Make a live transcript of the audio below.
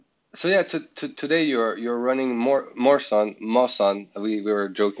So yeah, today you're running Mawson. We were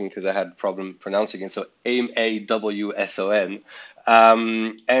joking because I had problem pronouncing it. So Mawson,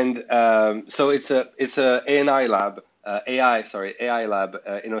 and so it's a ANI lab, AI lab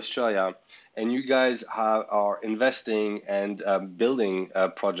in Australia, and you guys are investing and building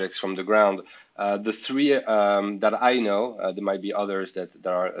projects from the ground. The three that I know, there might be others that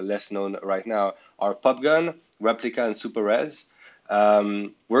are less known right now, are PubGun, Replica, and SuperRes.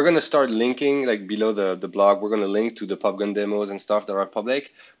 We're gonna start linking like below the blog. We're gonna link to the PubGun demos and stuff that are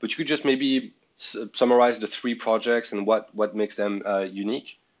public. But you could just maybe summarize the three projects and what makes them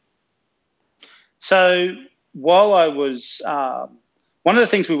unique. So while I was, one of the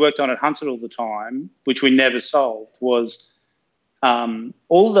things we worked on at Hunted all the time, which we never solved, was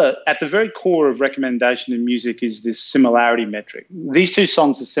at the very core of recommendation in music is this similarity metric. These two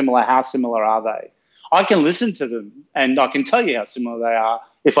songs are similar. How similar are they? I can listen to them and I can tell you how similar they are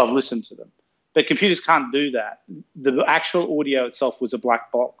if I've listened to them. But computers can't do that. The actual audio itself was a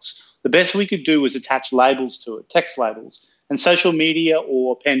black box. The best we could do was attach labels to it, text labels. And social media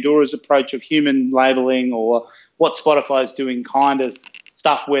or Pandora's approach of human labeling or what Spotify is doing kind of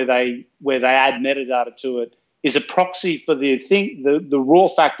stuff where they add metadata to it is a proxy for the raw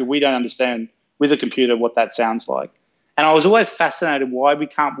factor we don't understand with a computer what that sounds like. And I was always fascinated why we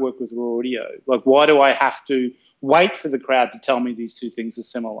can't work with raw audio. Like, why do I have to wait for the crowd to tell me these two things are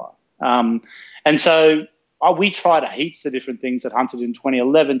similar? And so we tried heaps of different things at Hunted in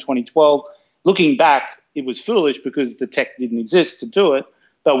 2011, 2012. Looking back, it was foolish because the tech didn't exist to do it,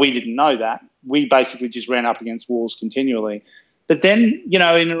 but we didn't know that. We basically just ran up against walls continually. But then,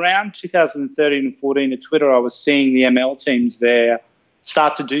 in around 2013 and 14 at Twitter, I was seeing the ML teams there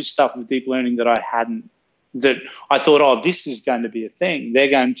start to do stuff with deep learning that I hadn't. That I thought, oh, this is going to be a thing. They're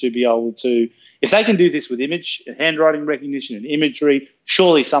going to be able to, if they can do this with image, handwriting recognition and imagery,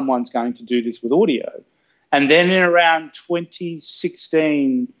 surely someone's going to do this with audio. And then in around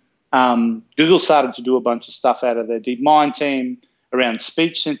 2016, Google started to do a bunch of stuff out of their DeepMind team around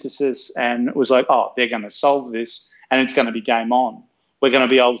speech synthesis, and it was like, oh, they're going to solve this, and it's going to be game on. We're going to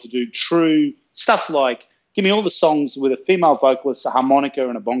be able to do true stuff like, give me all the songs with a female vocalist, a harmonica,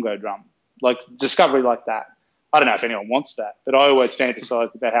 and a bongo drum. Like discovery like that. I don't know if anyone wants that, but I always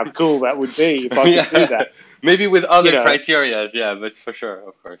fantasized about how cool that would be if I could do that. Maybe with other criteria, yeah, but for sure,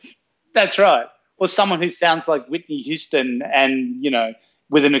 of course. That's right. Or someone who sounds like Whitney Houston and,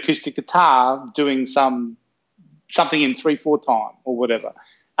 with an acoustic guitar doing something in 3/4 time or whatever,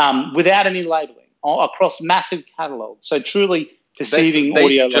 without any labeling across massive catalogs. So truly perceiving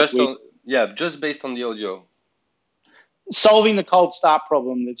audio. Just based on the audio. Solving the cold start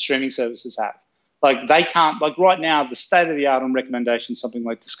problem that streaming services have. Like they can't, like right now, the state of the art on recommendations, something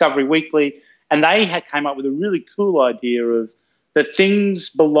like Discovery Weekly, and they had came up with a really cool idea of that things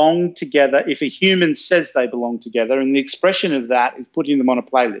belong together if a human says they belong together, and the expression of that is putting them on a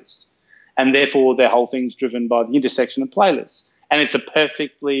playlist. And therefore, their whole thing's driven by the intersection of playlists. And it's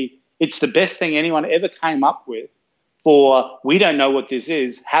the best thing anyone ever came up with for, we don't know what this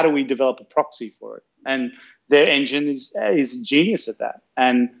is, how do we develop a proxy for it? And their engine is genius at that.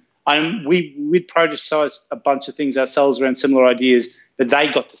 And we'd prototyped a bunch of things ourselves around similar ideas, but they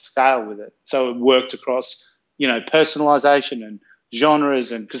got to scale with it. So it worked across, personalization and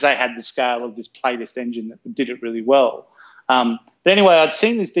genres, and because they had the scale of this playlist engine that did it really well. But anyway, I'd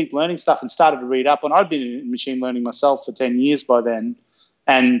seen this deep learning stuff and started to read up, and I'd been in machine learning myself for 10 years by then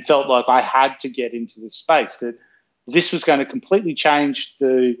and felt like I had to get into this space, that this was going to completely change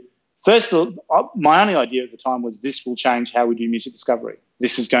my only idea at the time was this will change how we do music discovery.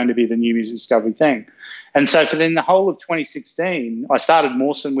 This is going to be the new music discovery thing. And so for then the whole of 2016, I started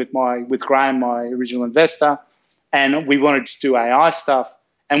Mawson with Graham, my original investor, and we wanted to do AI stuff,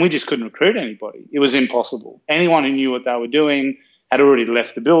 and we just couldn't recruit anybody. It was impossible. Anyone who knew what they were doing had already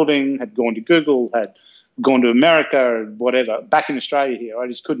left the building, had gone to Google, had gone to America or whatever. Back in Australia here, I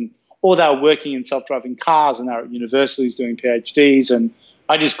just couldn't. Or they were working in self-driving cars and they were at universities doing PhDs, and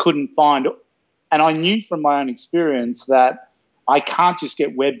I just couldn't find, and I knew from my own experience that I can't just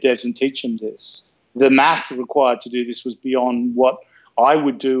get web devs and teach them this. The math required to do this was beyond what I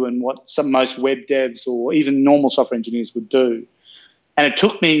would do and what most web devs or even normal software engineers would do. And it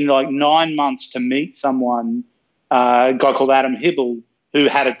took me like 9 months to meet someone, a guy called Adam Hibble, who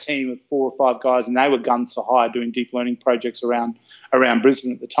had a team of 4 or 5 guys, and they were guns for hire doing deep learning projects around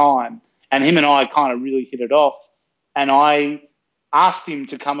Brisbane at the time. And him and I kind of really hit it off. And I asked him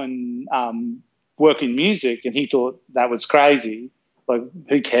to come and work in music, and he thought that was crazy. Like,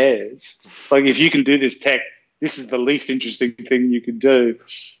 who cares? Like, if you can do this tech, this is the least interesting thing you could do.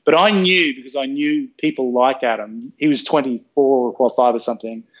 But I knew, because I knew people like Adam. He was 24 or 25 or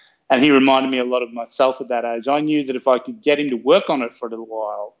something, And he reminded me a lot of myself at that age. I knew that if I could get him to work on it for a little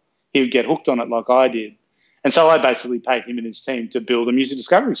while, he would get hooked on it like I did. And so I basically paid him and his team to build a music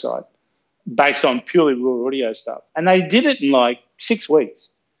discovery site based on purely raw audio stuff. And they did it in like 6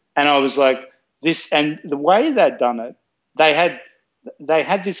 weeks. And I was like, this, and the way they'd done it, they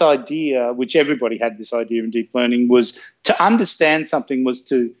had this idea, which everybody had this idea in deep learning, was to understand something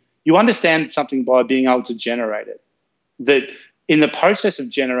you understand something by being able to generate it. That in the process of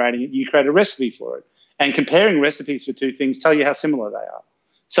generating it, you create a recipe for it. And comparing recipes for two things tell you how similar they are.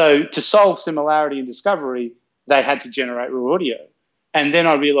 So to solve similarity in discovery, they had to generate raw audio. And then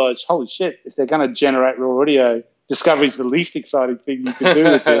I realized, holy shit, if they're going to generate raw audio, discovery is the least exciting thing you can do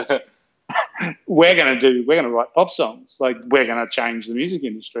with this. We're going to write pop songs. Like, we're going to change the music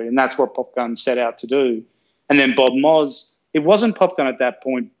industry. And that's what Popgun set out to do. And then Bob Moz, it wasn't Popgun at that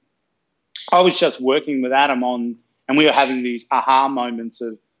point. I was just working with Adam on, and we were having these aha moments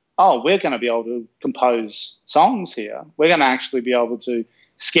of, oh, we're going to be able to compose songs here. We're going to actually be able to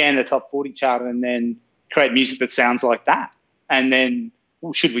scan the top 40 chart and then create music that sounds like that. And then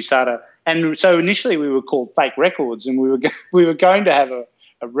should we start and so initially we were called Fake Records, and we were going to have a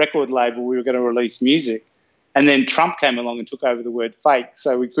record label. We were going to release music. And then Trump came along and took over the word fake,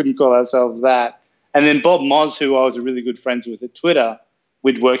 so we couldn't call ourselves that. And then Bob Moz, who I was really good friends with at Twitter,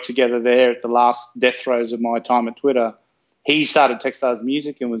 we'd worked together there at the last death throes of my time at Twitter. He started Techstars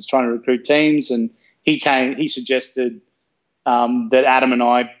Music and was trying to recruit teams, and he suggested that Adam and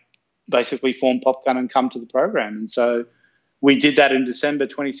I basically form Popgun and come to the program. And so we did that in December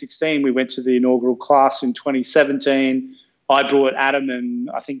 2016. We went to the inaugural class in 2017. I brought Adam and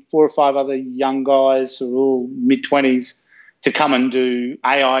I think 4 or 5 other young guys who are all mid-20s to come and do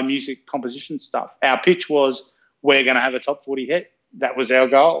AI music composition stuff. Our pitch was, we're going to have a top 40 hit. That was our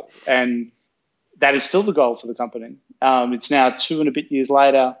goal. And that is still the goal for the company. It's now 2 and a bit years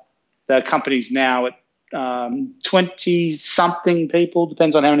later. The company's now at 20-something people,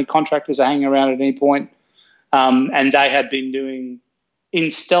 depends on how many contractors are hanging around at any point. And they have been doing,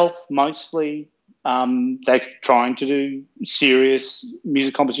 in stealth mostly, they're trying to do serious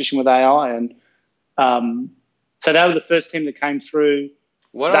music composition with AI. And so they were the first team that came through.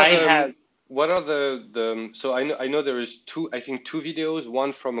 What are the so I know there is two videos,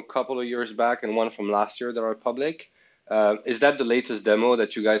 one from a couple of years back and one from last year that are public. Is that the latest demo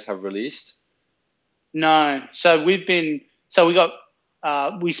that you guys have released? No. So we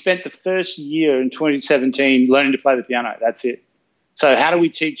spent the first year in 2017 learning to play the piano. That's it. So how do we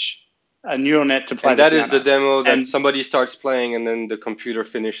teach a neural net to play the piano? And that is the demo that somebody starts playing and then the computer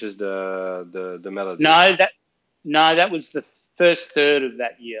finishes the melody. No, that was the first third of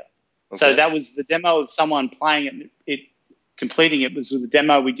that year. Okay. So that was the demo of someone playing it, completing it was with the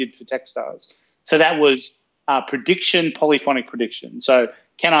demo we did for Techstars. So that was prediction, polyphonic prediction. So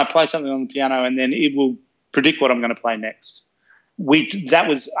can I play something on the piano and then it will predict what I'm going to play next?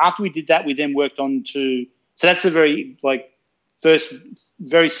 After we did that, we then worked on so that's the very first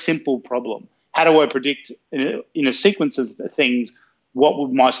very simple problem. How do I predict in a sequence of things what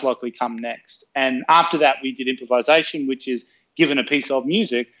would most likely come next? And after that, we did improvisation, which is, given a piece of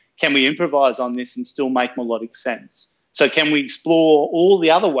music, can we improvise on this and still make melodic sense? So can we explore all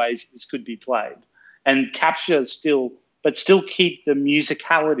the other ways this could be played and capture still keep the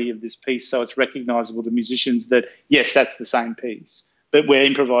musicality of this piece so it's recognizable to musicians that, yes, that's the same piece, but we're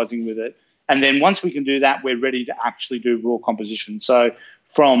improvising with it. And then once we can do that, we're ready to actually do raw composition. So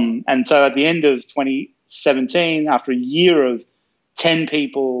at the end of 2017, after a year of 10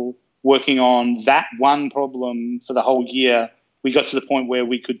 people working on that one problem for the whole year, we got to the point where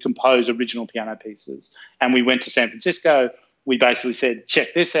we could compose original piano pieces. And we went to San Francisco. We basically said,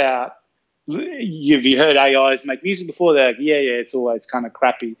 check this out. Have you heard AIs make music before? They're like, yeah, it's always kind of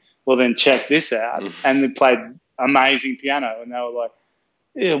crappy. Well, then check this out. And they played amazing piano. And they were like,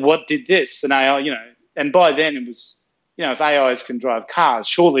 yeah, what did this? And AI, and by then it was, if AIs can drive cars,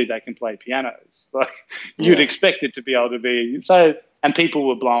 surely they can play pianos. Like, you'd expect it to be able to be. So, and people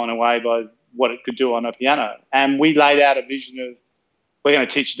were blown away by what it could do on a piano. And we laid out a vision of, we're going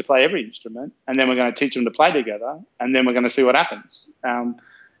to teach you to play every instrument, and then we're going to teach them to play together, and then we're going to see what happens. And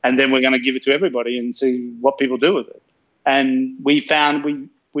then we're going to give it to everybody and see what people do with it. And we found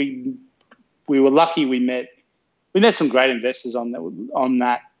we were lucky. We met some great investors on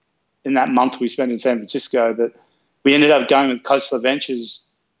that in that month we spent in San Francisco, that we ended up going with Khosla Ventures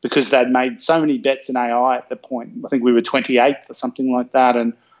because they'd made so many bets in AI at that point. I think we were 28th or something like that,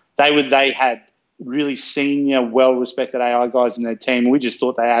 and they had really senior, well-respected AI guys in their team. We just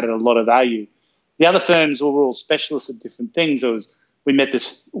thought they added a lot of value. The other firms were all specialists at different things. There was we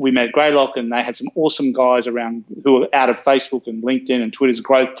met Greylock, and they had some awesome guys around who were out of Facebook and LinkedIn and Twitter's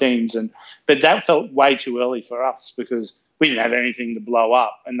growth teams, but that felt way too early for us because we didn't have anything to blow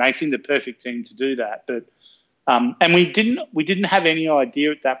up, and they seemed the perfect team to do that. But and we didn't have any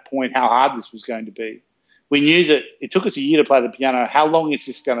idea at that point how hard this was going to be. We knew that it took us a year to play the piano. How long is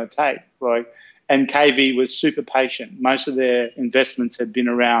this going to take? And KV was super patient. Most of their investments had been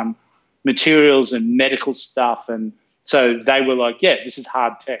around materials and medical stuff, and so they were like, yeah, this is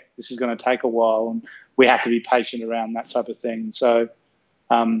hard tech. This is going to take a while, and we have to be patient around that type of thing. So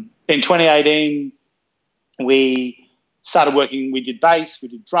in 2018, we started working. We did bass, we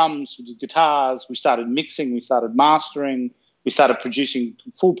did drums, we did guitars. We started mixing, we started mastering, we started producing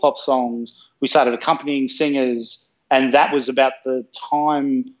full pop songs. We started accompanying singers, and that was about the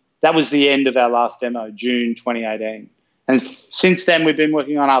time. That was the end of our last demo, June 2018. And since then, we've been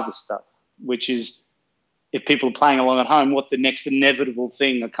working on other stuff, which is, if people are playing along at home, what the next inevitable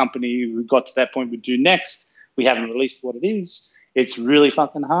thing a company who got to that point would do next. We haven't released what it is. It's really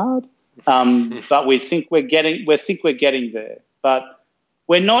fucking hard, but we think we're getting there. But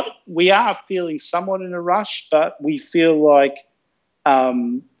we're not. We are feeling somewhat in a rush, but we feel like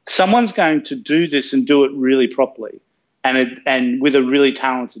someone's going to do this and do it really properly, and with a really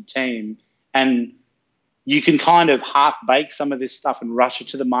talented team. And you can kind of half bake some of this stuff and rush it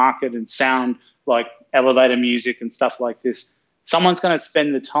to the market and sound like elevator music and stuff like this. Someone's going to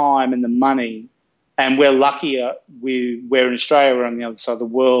spend the time and the money, and we're luckier. We're in Australia. We're on the other side of the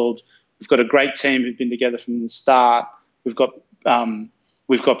world. We've got a great team who've been together from the start. We've got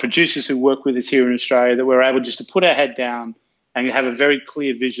producers who work with us here in Australia that we're able just to put our head down and have a very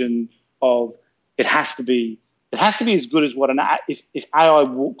clear vision of it has to be as good as what if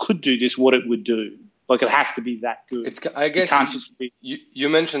AI could do this, what it would do. Like, it has to be that good. I guess it can't just be. You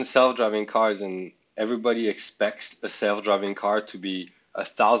mentioned self-driving cars, and everybody expects a self-driving car to be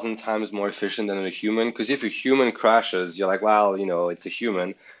 1,000 times more efficient than a human. Because if a human crashes, you're like, well, it's a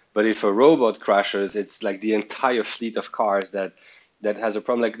human. But if a robot crashes, it's like the entire fleet of cars that has a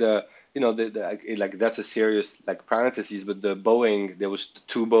problem. Like that's a serious parentheses. But the Boeing, there was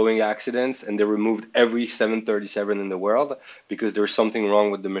 2 Boeing accidents, and they removed every 737 in the world because there was something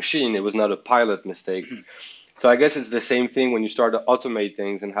wrong with the machine. It was not a pilot mistake. So I guess it's the same thing when you start to automate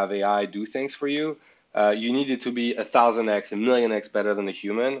things and have AI do things for you. You need it to be 1,000x, 1,000,000x better than a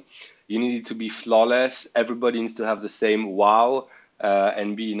human. You need it to be flawless. Everybody needs to have the same wow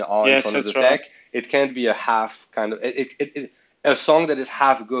and be in awe in front of the tech. It can't be a half kind of. A song that is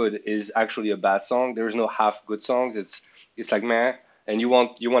half good is actually a bad song. There's no half good songs. It's like meh, and you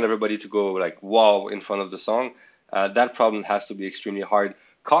want everybody to go like wow in front of the song. That problem has to be extremely hard.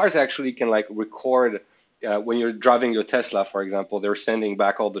 Cars actually can record when you're driving your Tesla, for example. They're sending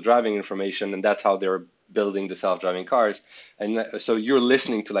back all the driving information, and that's how they're building the self-driving cars. And so you're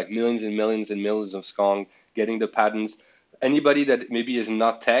listening to millions and millions and millions of songs, getting the patterns. Anybody that maybe is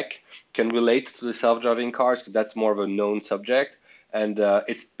not tech can relate to the self-driving cars because that's more of a known subject. And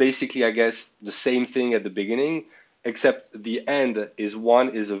it's basically, I guess, the same thing at the beginning, except the end is one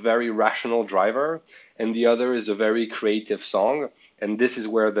is a very rational driver and the other is a very creative song. And this is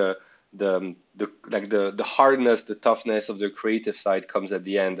where the hardness, the toughness of the creative side comes at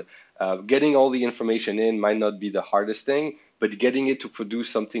the end. Getting all the information in might not be the hardest thing, but getting it to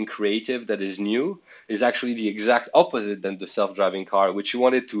produce something creative that is new is actually the exact opposite than the self-driving car, which you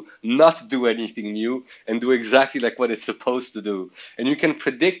want it to not do anything new and do exactly like what it's supposed to do. And you can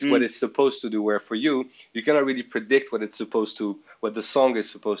predict what it's supposed to do, where for you cannot really predict what the song is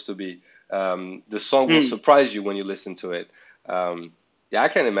supposed to be. The song will surprise you when you listen to it. Yeah, I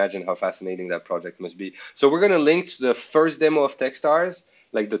can imagine how fascinating that project must be. So we're going to link to the first demo of Techstars,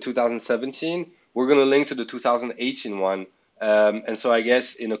 like the 2017. We're going to link to the 2018 one. And so I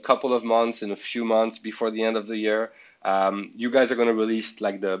guess in a couple of months, in a few months before the end of the year, you guys are going to release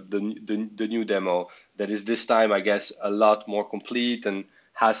the new demo that is this time, I guess, a lot more complete and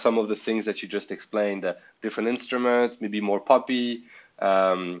has some of the things that you just explained, different instruments, maybe more poppy.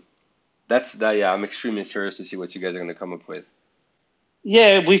 I'm extremely curious to see what you guys are going to come up with.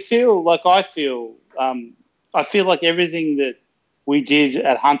 Yeah, I feel like everything that we did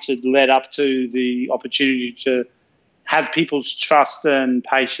at Hunted led up to the opportunity to have people's trust and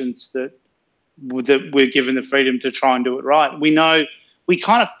patience that we're given the freedom to try and do it right. We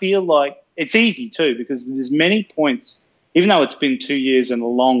kind of feel like it's easy too, because there's many points, even though it's been 2 years and a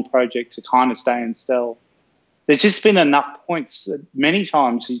long project to kind of stay in stealth, there's just been enough points that many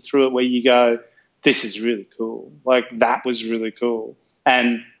times through it where you go, this is really cool. Like, that was really cool.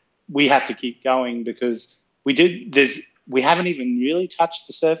 And we have to keep going because we haven't even really touched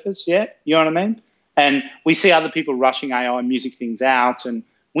the surface yet. You know what I mean? And we see other people rushing AI music things out, and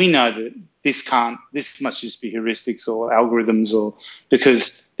we know that this must just be heuristics or algorithms, or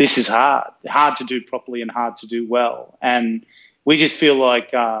because this is hard to do properly and hard to do well. And we just feel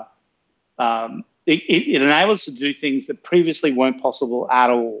like it enables us to do things that previously weren't possible at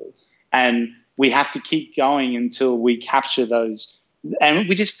all. And we have to keep going until we capture those. And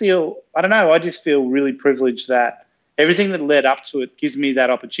we just feel, I don't know, I just feel really privileged that everything that led up to it gives me that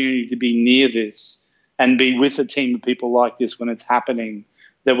opportunity to be near this and be with a team of people like this when it's happening,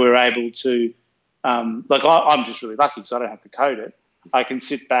 that we're able to, I'm just really lucky because I don't have to code it. I can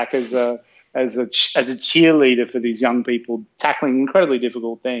sit back as a cheerleader for these young people tackling incredibly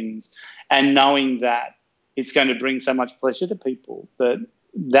difficult things, and knowing that it's going to bring so much pleasure to people,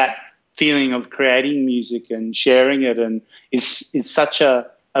 that feeling of creating music and sharing it, and is such a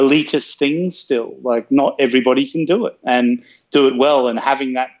elitist thing still. Like, not everybody can do it and do it well, and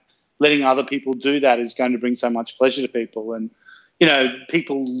having that, letting other people do that is going to bring so much pleasure to people. And, you know,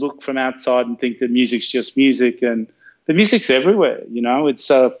 people look from outside and think that music's just music, and the music's everywhere. You know, it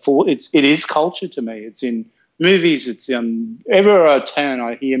is culture to me. It's in movies. It's in everywhere I turn,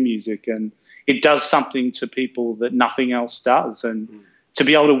 I hear music, and it does something to people that nothing else does. And to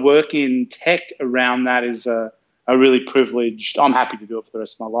be able to work in tech around that is a really privileged. I'm happy to do it for the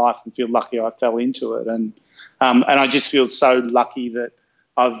rest of my life, and feel lucky I fell into it. And I just feel so lucky that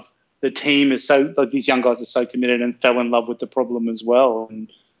the team is so, like, these young guys are so committed and fell in love with the problem as well.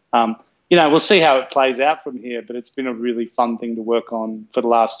 And, you know, we'll see how it plays out from here, but it's been a really fun thing to work on for the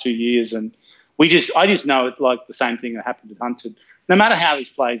last 2 years. And I just know it's like the same thing that happened at Hunted. No matter how this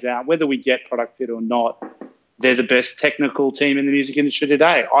plays out, whether we get product fit or not, they're the best technical team in the music industry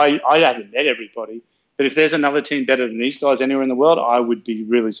today. I haven't met everybody, but if there's another team better than these guys anywhere in the world, I would be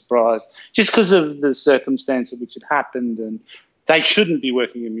really surprised, just because of the circumstance in which it happened. And they shouldn't be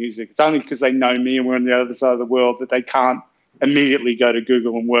working in music. It's only because they know me and we're on the other side of the world that they can't immediately go to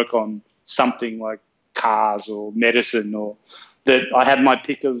Google and work on something like cars or medicine, or that I have my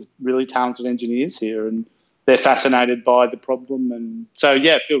pick of really talented engineers here, and they're fascinated by the problem. And so,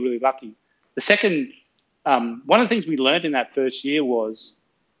 yeah, I feel really lucky. The second, one of the things we learned in that first year was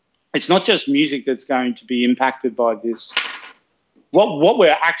it's not just music that's going to be impacted by this. What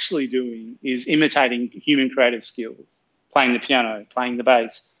we're actually doing is imitating human creative skills, playing the piano, playing the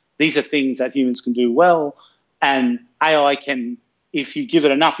bass. These are things that humans can do well, and AI can, if you give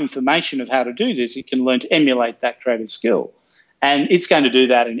it enough information of how to do this, it can learn to emulate that creative skill. And it's going to do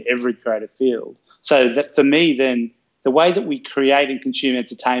that in every creative field. So that, for me, then, the way that we create and consume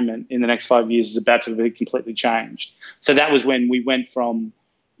entertainment in the next 5 years is about to be completely changed. So that was when we went from,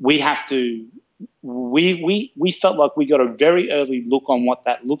 we felt like we got a very early look on what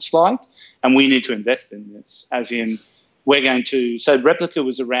that looks like, and we need to invest in this, as in, so Replica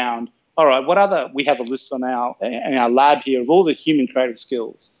was around, all right, we have a list in our lab here of all the human creative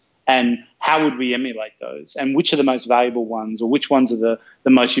skills, and how would we emulate those, and which are the most valuable ones, or which ones are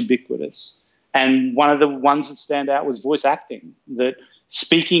the most ubiquitous. And one of the ones that stand out was voice acting, that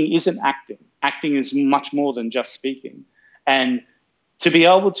speaking isn't acting. Acting is much more than just speaking. And to be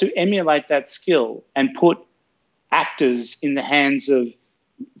able to emulate that skill and put actors in the hands of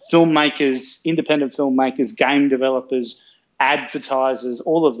filmmakers, independent filmmakers, game developers, advertisers,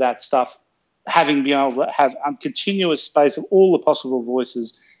 all of that stuff, having been able to have a continuous space of all the possible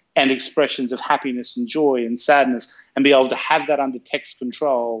voices and expressions of happiness and joy and sadness, and be able to have that under text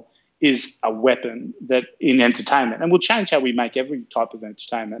control, is a weapon that in entertainment, and will change how we make every type of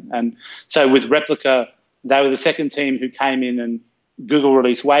entertainment. And so with Replica, they were the second team who came in, and Google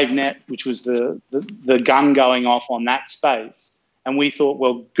released WaveNet, which was the gun going off on that space. And we thought,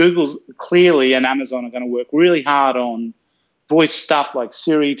 well, Google's clearly and Amazon are going to work really hard on voice stuff like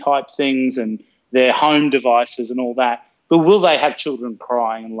Siri type things and their home devices and all that. But will they have children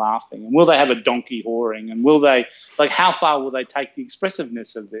crying and laughing? And will they have a donkey whoring? And will they, like, how far will they take the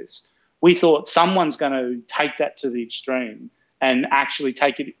expressiveness of this? We thought someone's going to take that to the extreme and actually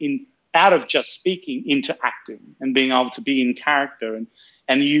take it out of just speaking into acting and being able to be in character.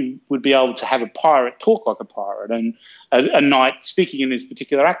 And you would be able to have a pirate talk like a pirate, and a knight speaking in his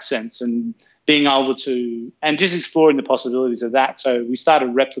particular accents, and being able to, and just exploring the possibilities of that. So we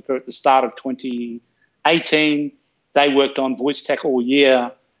started Replica at the start of 2018. They worked on voice tech all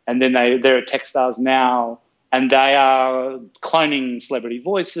year, and then they're at Techstars now, and they are cloning celebrity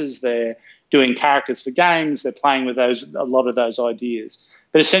voices. They're doing characters for games. They're playing with a lot of those ideas.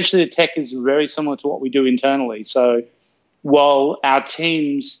 But essentially, the tech is very similar to what we do internally. So while our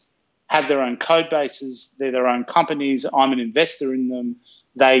teams have their own code bases, they're their own companies, I'm an investor in them,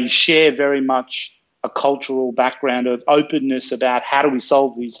 they share very much a cultural background of openness about how do we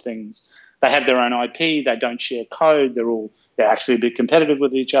solve these things. They have their own IP. They don't share code. They're actually a bit competitive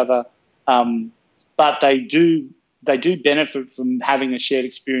with each other, but they do benefit from having a shared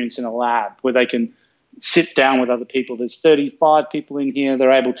experience in a lab where they can sit down with other people. There's 35 people in here.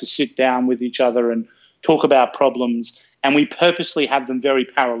 They're able to sit down with each other and talk about problems. And we purposely have them very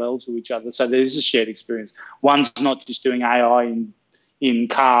parallel to each other. So there's a shared experience. One's not just doing AI in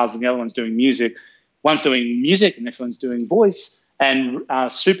cars and the other one's doing music. One's doing music and the other one's doing voice. And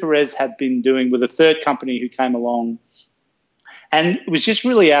SuperRes had been doing with a third company who came along. And it was just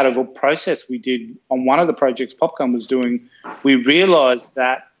really out of a process we did on one of the projects Popgun was doing. We realized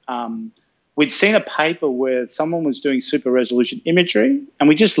that we'd seen a paper where someone was doing super resolution imagery, and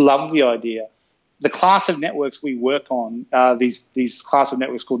we just loved the idea. The class of networks we work on, these class of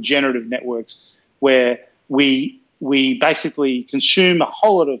networks called generative networks, where we basically consume a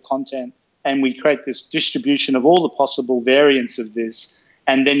whole lot of content and we create this distribution of all the possible variants of this.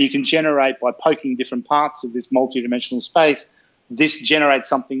 And then you can generate, by poking different parts of this multidimensional space, this generates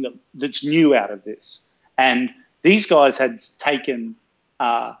something that's new out of this. And these guys had taken,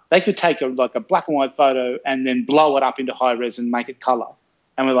 they could take a black and white photo and then blow it up into high res and make it color.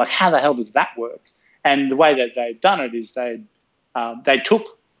 And we're like, how the hell does that work? And the way that they'd done it is they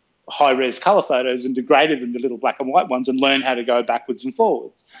took high-res color photos and degraded them to little black and white ones and learned how to go backwards and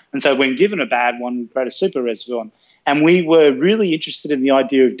forwards. And so when given a bad one, we create a super-res one. And we were really interested in the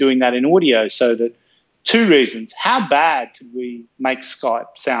idea of doing that in audio, so that two reasons. How bad could we make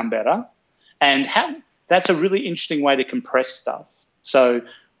Skype sound better? And that's a really interesting way to compress stuff. So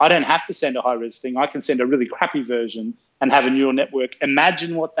I don't have to send a high-res thing. I can send a really crappy version and have a neural network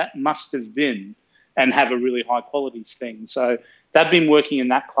imagine what that must have been and have a really high-quality thing. So they've been working in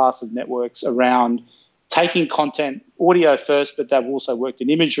that class of networks around taking content, audio first, but they've also worked in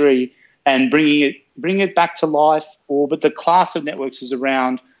imagery and bringing it back to life. But the class of networks is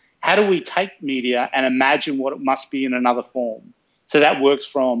around how do we take media and imagine what it must be in another form. So that works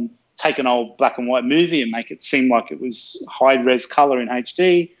from take an old black and white movie and make it seem like it was high-res color in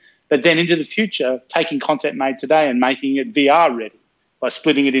HD, but then into the future, taking content made today and making it VR ready by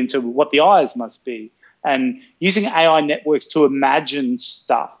splitting it into what the eyes must be. And using AI networks to imagine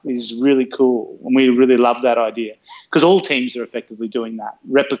stuff is really cool. And we really love that idea because all teams are effectively doing that.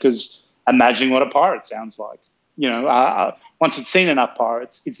 Replicas imagining what a pirate sounds like. Once it's seen enough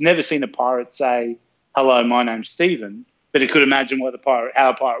pirates, it's never seen a pirate say, hello, my name's Stephen, but it could imagine how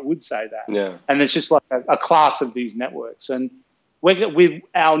a pirate would say that. Yeah. And there's just like a class of these networks. And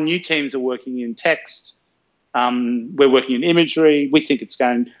our new teams are working in text. We're working in imagery. We think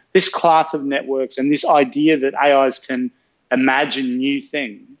this class of networks and this idea that AIs can imagine new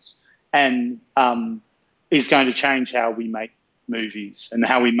things and is going to change how we make movies and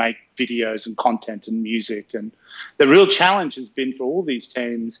how we make videos and content and music. And the real challenge has been for all these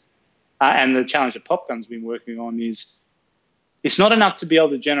teams, and the challenge that Popgun's been working on is it's not enough to be able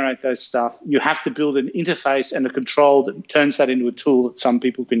to generate those stuff. You have to build an interface and a control that turns that into a tool that some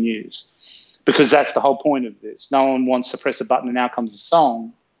people can use. Because that's the whole point of this. No one wants to press a button and out comes a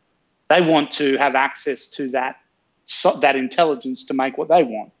song. They want to have access to that intelligence to make what they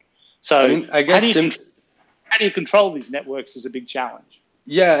want. So I guess how do you control these networks is a big challenge.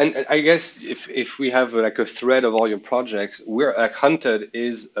 Yeah, and I guess if we have like a thread of all your projects, Hunted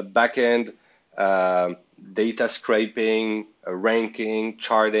is a backend data scraping, ranking,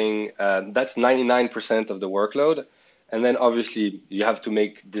 charting. That's 99% of the workload. And then obviously you have to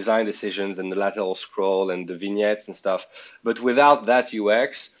make design decisions and the lateral scroll and the vignettes and stuff. But without that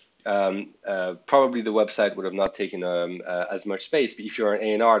UX, probably the website would have not taken as much space. But if you're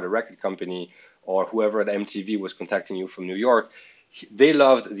an A&R, the record company, or whoever at MTV was contacting you from New York, they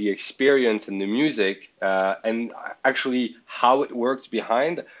loved the experience and the music and actually how it works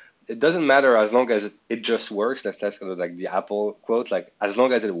behind. It doesn't matter as long as it just works. That's kind of like the Apple quote, like as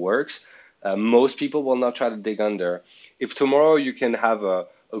long as it works. Most people will not try to dig under. If tomorrow you can have a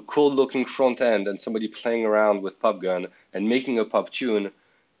cool looking front end and somebody playing around with Popgun and making a pop tune,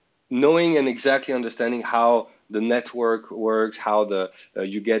 knowing and exactly understanding how the network works, how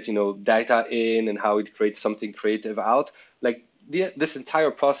you get data in and how it creates something creative out, like this entire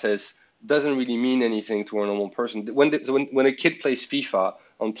process doesn't really mean anything to a normal person. When a kid plays FIFA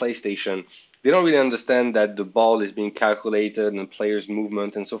on PlayStation, they don't really understand that the ball is being calculated and players'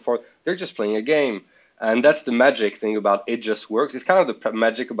 movement and so forth. They're just playing a game. And that's the magic thing about it just works. It's kind of the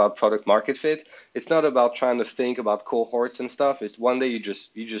magic about product market fit. It's not about trying to think about cohorts and stuff. It's one day you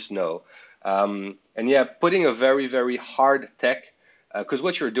just know. And yeah, putting a very, very hard tech because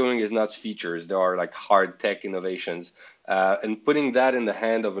what you're doing is not features; there are like hard tech innovations, and putting that in the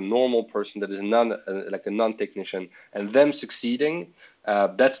hand of a normal person that is like a non-technician, and them succeeding,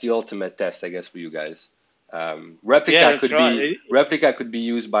 that's the ultimate test, I guess, for you guys. Yeah, that's right. Replica could be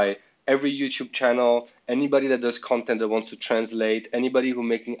used by every YouTube channel, anybody that does content that wants to translate, anybody who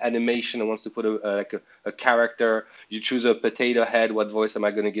making animation and wants to put a character. You choose a potato head, what voice am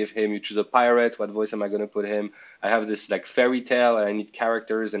I going to give him? You choose a pirate, what voice am I going to put him? I have this like fairy tale and I need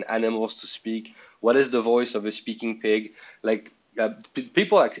characters and animals to speak. What is the voice of a speaking pig? Like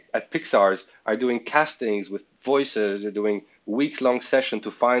people at Pixar's are doing castings with voices. They're doing weeks-long session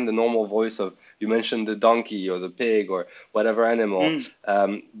to find the normal voice of, you mentioned the donkey or the pig or whatever animal.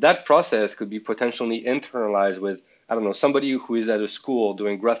 That process could be potentially internalized with, I don't know, somebody who is at a school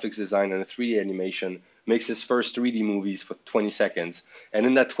doing graphics design and a 3D animation, makes his first 3D movies for 20 seconds. And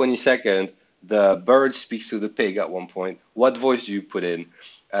in that 20 second, the bird speaks to the pig at one point. What voice do you put in?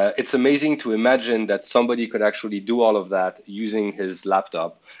 It's amazing to imagine that somebody could actually do all of that using his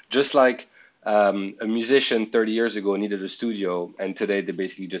laptop, just like a musician 30 years ago needed a studio, and today they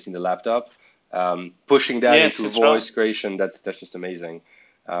basically just need a laptop. Pushing that into voice creation, that's just amazing.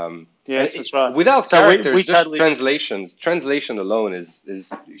 Yes, that's right. Without characters, we just translations. Translation alone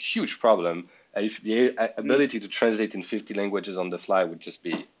is a huge problem. If the ability to translate in 50 languages on the fly would just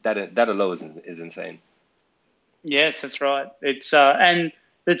be that alone is insane. Yes, that's right. It's and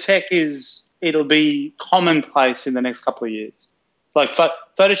the tech it'll be commonplace in the next couple of years. Like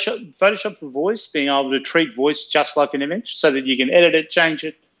Photoshop for voice, being able to treat voice just like an image so that you can edit it, change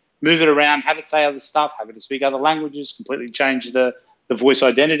it, move it around, have it say other stuff, have it speak other languages, completely change the voice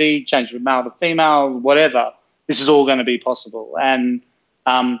identity, change from male to female, whatever. This is all going to be possible. And,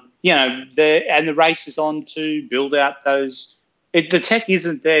 the race is on to build out those. The tech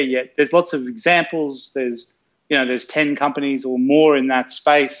isn't there yet. There's lots of examples. There's 10 companies or more in that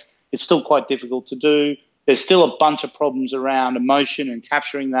space. It's still quite difficult to do. There's still a bunch of problems around emotion and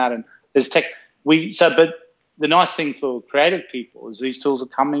capturing that. And there's tech. But the nice thing for creative people is these tools are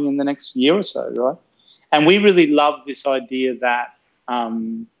coming in the next year or so, right? And we really love this idea that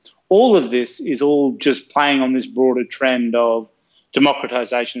all of this is all just playing on this broader trend of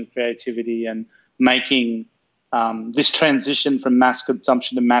democratization of creativity and making this transition from mass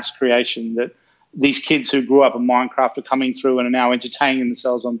consumption to mass creation, that these kids who grew up in Minecraft are coming through and are now entertaining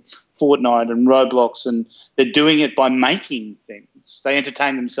themselves on Fortnite and Roblox, and they're doing it by making things. They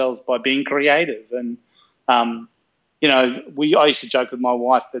entertain themselves by being creative. And, I used to joke with my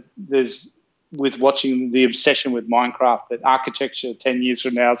wife that with watching the obsession with Minecraft, that architecture 10 years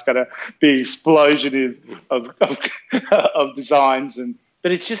from now is going to be an explosion of designs.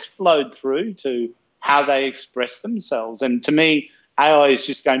 But it's just flowed through to how they express themselves. And to me, AI is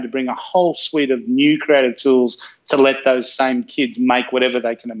just going to bring a whole suite of new creative tools to let those same kids make whatever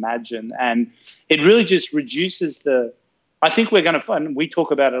they can imagine. And it really just reduces I think we're going to find, we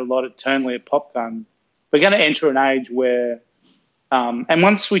talk about it a lot internally at Popgun, we're going to enter an age where, and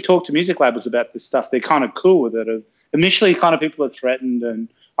once we talk to music labels about this stuff, they're kind of cool with it. Initially, kind of people are threatened, and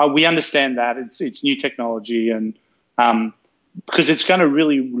we understand that it's new technology, and because it's going to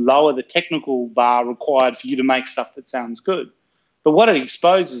really lower the technical bar required for you to make stuff that sounds good. But what it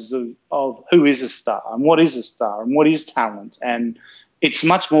exposes of who is a star and what is a star and what is talent, and it's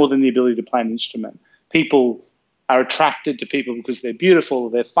much more than the ability to play an instrument. People are attracted to people because they're beautiful, or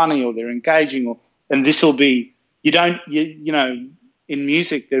they're funny, or they're engaging, and this will be. In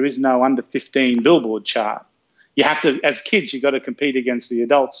music, there is no under 15 Billboard chart. You have to, as kids, you've got to compete against the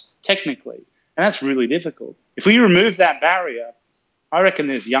adults technically, and that's really difficult. If we remove that barrier, I reckon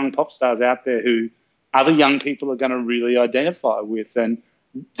there's young pop stars out there who other young people are going to really identify with, and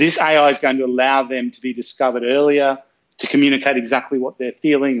this AI is going to allow them to be discovered earlier, to communicate exactly what they're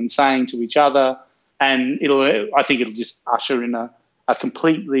feeling and saying to each other, and I think it'll just usher in a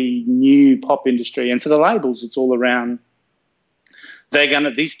completely new pop industry. And for the labels, it's all around.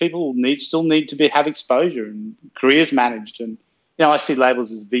 These people still need to have exposure and careers managed. And, I see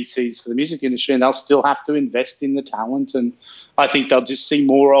labels as VCs for the music industry, and they'll still have to invest in the talent. And I think they'll just see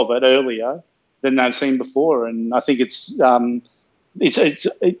more of it earlier than they've seen before. And I think it's going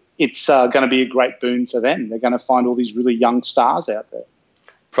to be a great boon for them. They're going to find all these really young stars out there.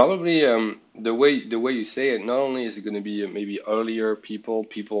 Probably the way you say it, not only is it going to be maybe earlier people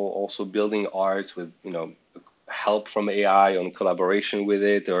also building arts with help from AI on collaboration with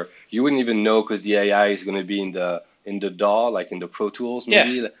it, or you wouldn't even know because the AI is going to be in the DAW, like in the Pro Tools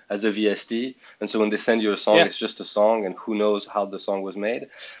maybe, as a VST, and so when they send you a song, it's just a song, and who knows how the song was made.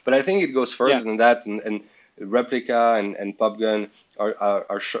 But I think it goes further than that, and Replica and Popgun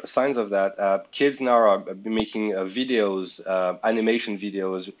are signs of that. Kids now are making videos, animation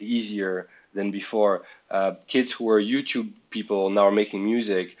videos, easier than before. Kids who are YouTube people now are making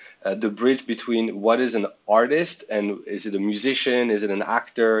music. The bridge between what is an artist and is it a musician, is it an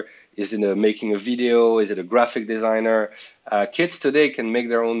actor, is it making a video, is it a graphic designer? Kids today can make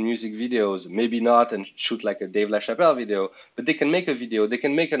their own music videos, maybe not and shoot like a Dave LaChapelle video, but they can make a video, they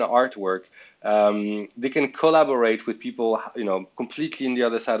can make an artwork, they can collaborate with people, completely in the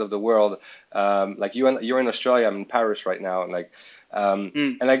other side of the world. Like you're in Australia, I'm in Paris right now, and like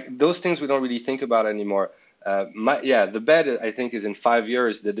those things we don't really think about anymore. The bet I think is in 5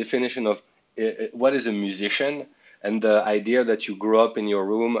 years the definition of what is a musician, and the idea that you grew up in your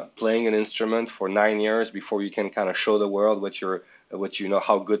room playing an instrument for 9 years before you can kind of show the world what you know,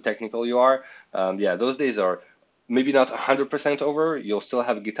 how good technical you are. Those days are maybe not 100% over. You'll still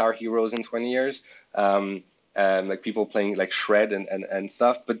have guitar heroes in 20 years, and like people playing like shred and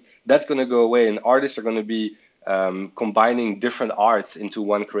stuff, but that's going to go away, and artists are going to be combining different arts into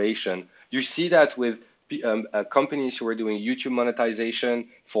one creation. You see that with companies who are doing YouTube monetization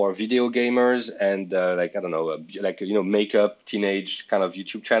for video gamers and makeup teenage kind of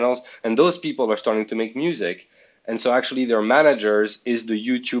YouTube channels, and those people are starting to make music, and so actually their managers is the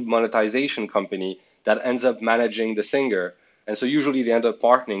YouTube monetization company that ends up managing the singer. And so usually they end up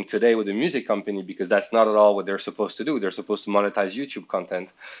partnering today with a music company because that's not at all what they're supposed to do. They're supposed to monetize YouTube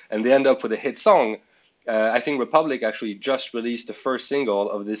content, and they end up with a hit song. I think Republic actually just released the first single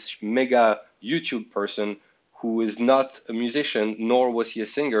of this mega YouTube person who is not a musician, nor was he a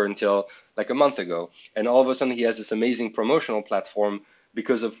singer until like a month ago. And all of a sudden he has this amazing promotional platform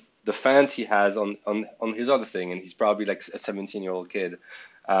because of the fans he has on his other thing. And he's probably like a 17-year-old kid.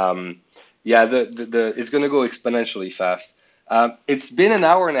 It's going to go exponentially fast. It's been an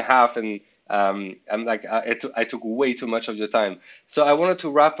hour and a half, and I took way too much of your time. So I wanted to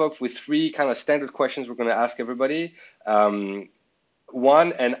wrap up with 3 kind of standard questions we're going to ask everybody.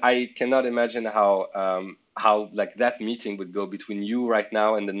 One, and I cannot imagine how like that meeting would go between you right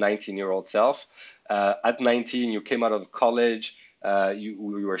now and the 19-year-old self. At 19, you came out of college.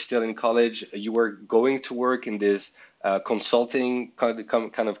 You were still in college. You were going to work in this consulting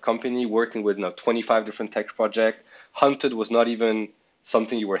kind of company, working with 25 different tech projects. Hunted was not even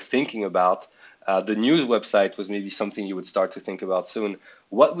something you were thinking about. The news website was maybe something you would start to think about soon.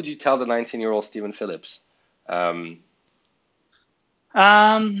 What would you tell the 19-year-old Stephen Phillips? I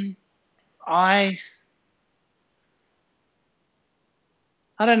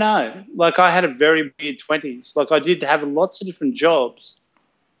don't know. Like, I had a very weird 20s. Like, I did have lots of different jobs,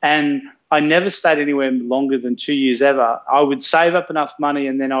 and I never stayed anywhere longer than 2 years ever. I would save up enough money,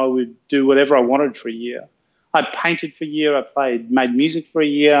 and then I would do whatever I wanted for a year. I painted for a year. I made music for a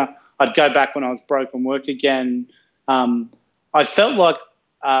year. I'd go back when I was broke and work again. I felt like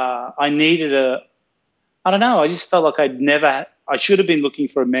I needed I don't know. I just felt like I should have been looking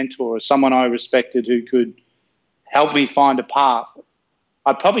for a mentor or someone I respected who could help me find a path.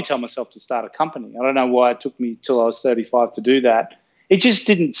 I'd probably tell myself to start a company. I don't know why it took me till I was 35 to do that. It just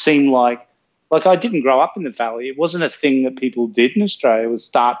didn't seem like I didn't grow up in the Valley. It wasn't a thing that people did in Australia. It was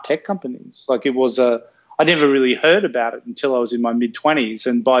start tech companies. Like, it was I never really heard about it until I was in my mid-20s.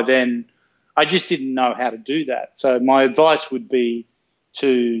 And by then, I just didn't know how to do that. So my advice would be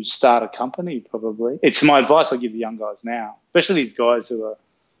to start a company, probably. It's my advice I give the young guys now, especially these guys who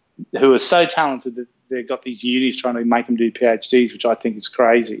are so talented that they've got these unis trying to make them do PhDs, which I think is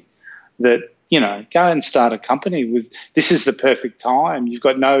crazy. That, go and start a company this is the perfect time. You've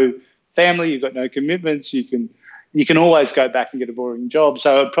got no family, you've got no commitments, you can always go back and get a boring job.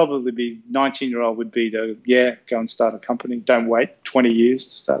 So it'd probably be 19-year-old would be go and start a company. Don't wait 20 years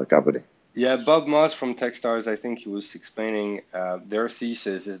to start a company. Yeah, Bob Moss from Techstars, I think he was explaining their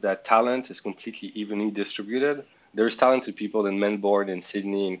thesis is that talent is completely evenly distributed. There's talented people in Melbourne, in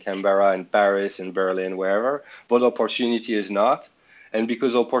Sydney, in Canberra, in Paris, in Berlin, wherever, but opportunity is not. And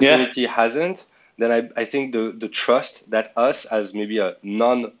because opportunity hasn't, then I think the trust that us as maybe a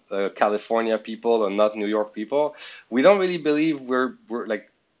non-California people or not New York people, we don't really believe we're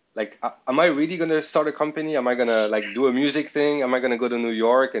like, am I really going to start a company? Am I going to like do a music thing? Am I going to go to New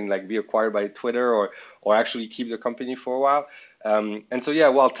York and like be acquired by Twitter or actually keep the company for a while? And so,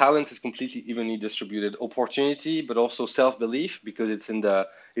 while talent is completely evenly distributed, opportunity, but also self-belief, because it's in the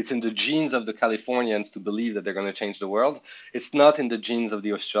genes of the Californians to believe that they're going to change the world. It's not in the genes of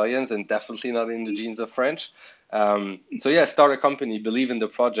the Australians, and definitely not in the genes of French. Start a company, believe in the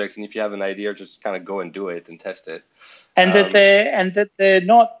projects, and if you have an idea, just kind of go and do it and test it. And that they're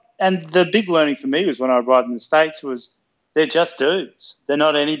not. And the big learning for me was when I arrived in the States was they're just dudes. They're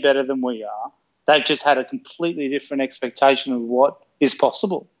not any better than we are. They've just had a completely different expectation of what is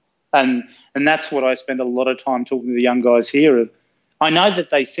possible. And that's what I spend a lot of time talking to the young guys here. I know that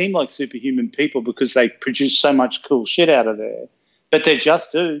they seem like superhuman people because they produce so much cool shit out of there, but they're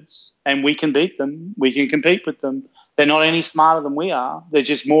just dudes, and we can beat them. We can compete with them. They're not any smarter than we are. There's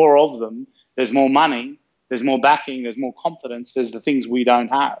just more of them. There's more money. There's more backing. There's more confidence. There's the things we don't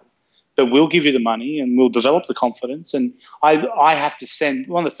have. But we'll give you the money and we'll develop the confidence. And I have to send,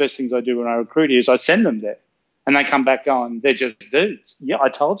 one of the first things I do when I recruit is I send them there. And they come back going, they're just dudes. Yeah, I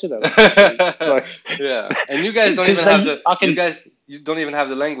told you they were dudes. Like, yeah, and you guys don't even have you don't even have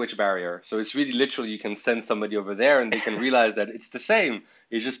the language barrier. So it's really literally you can send somebody over there and they can realize that it's the same.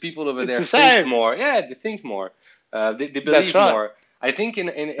 It's just people over there think more. Yeah, they think more. They believe more. I think in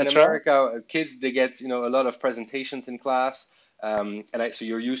America, kids, they get, a lot of presentations in class. So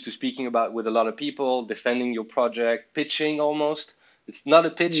you're used to speaking about with a lot of people, defending your project, pitching almost. It's not a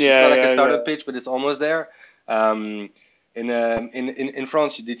pitch, it's not like a startup pitch, but it's almost there. In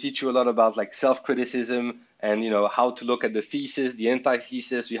France, they teach you a lot about like self-criticism and how to look at the thesis, the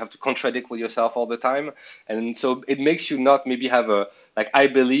antithesis. You have to contradict with yourself all the time, and so it makes you not maybe have a like I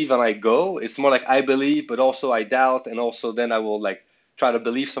believe and I go. It's more like I believe, but also I doubt, and also then I will like try to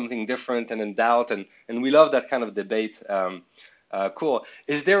believe something different and then doubt, and we love that kind of debate. Cool.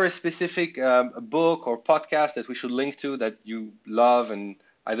 Is there a specific book or podcast that we should link to that you love, and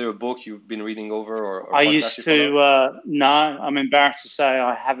either a book you've been reading over or I used to, no, I'm embarrassed to say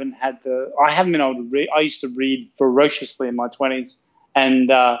I haven't been able to read. I used to read ferociously in my 20s,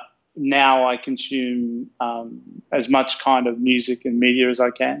 and now I consume as much kind of music and media as I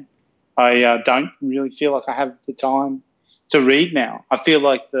can. I don't really feel like I have the time to read now. I feel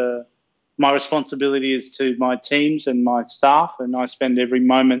like my responsibility is to my teams and my staff, and I spend every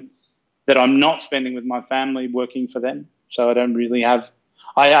moment that I'm not spending with my family working for them. So I don't really have,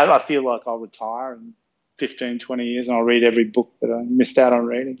 I feel like I'll retire in 15, 20 years and I'll read every book that I missed out on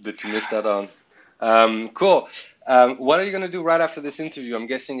reading. That you missed out on. Cool. What are you going to do right after this interview? I'm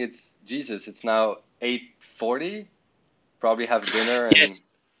guessing it's now 8:40. Probably have dinner. And...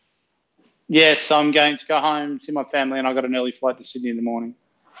 Yes, I'm going to go home, see my family, and I've got an early flight to Sydney in the morning.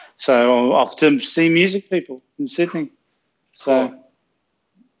 So I'll off to see music people in Sydney. So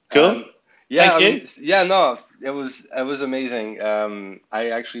cool. It was amazing. I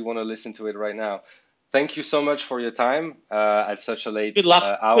actually want to listen to it right now. Thank you so much for your time at such a late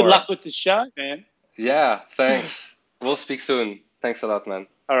hour. Good luck with the show, man. Yeah, thanks. We'll speak soon. Thanks a lot, man.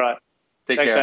 All right. Take care.